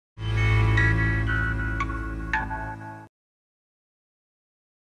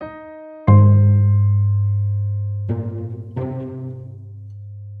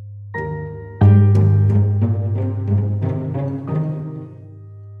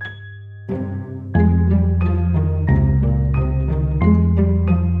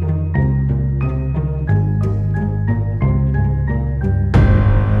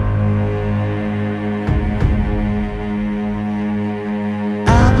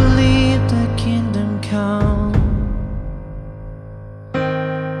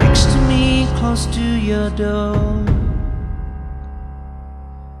your door.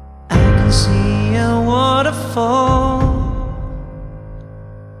 I can see a waterfall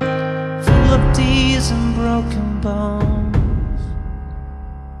full of tears and broken bones,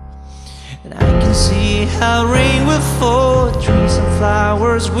 and I can see how rain will fall, trees and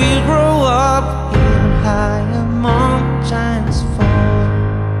flowers will grow up, even high among giants fall.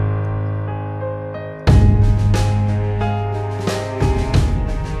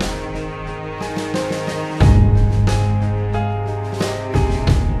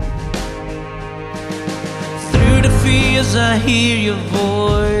 As I hear your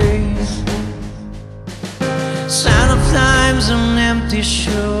voice, sound of times on empty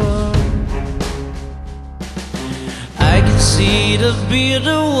shore, I can see the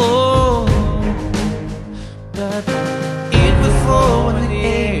bitter wall, but it will fall when the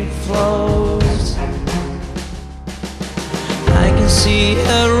air flows. I can see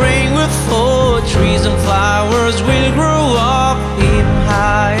a rain will fall, trees and flowers will grow up, even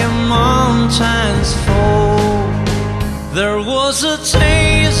high mountains fall. There was a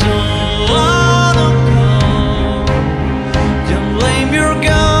taste of long ago. Don't blame your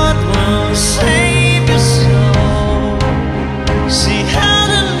God, will save your soul. See how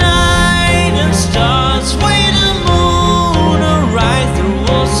the night and stars wait the moon arise. There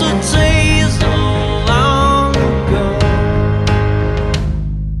was a taste of long ago.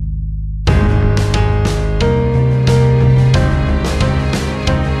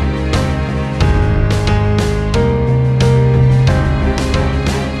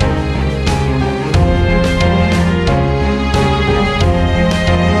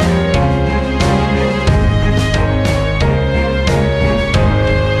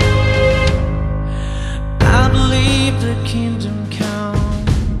 The kingdom come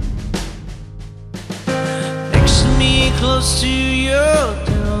next to me, close to your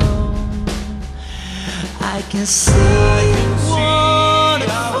door. I can see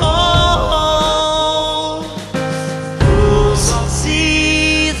waterfall, pools of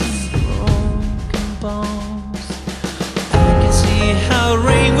tears and broken bones. I can see how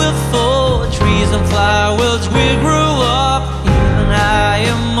rain will fall, trees and flowers will grow up, even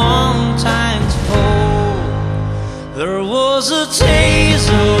higher mountains fall. There was a taste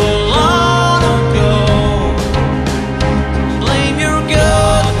of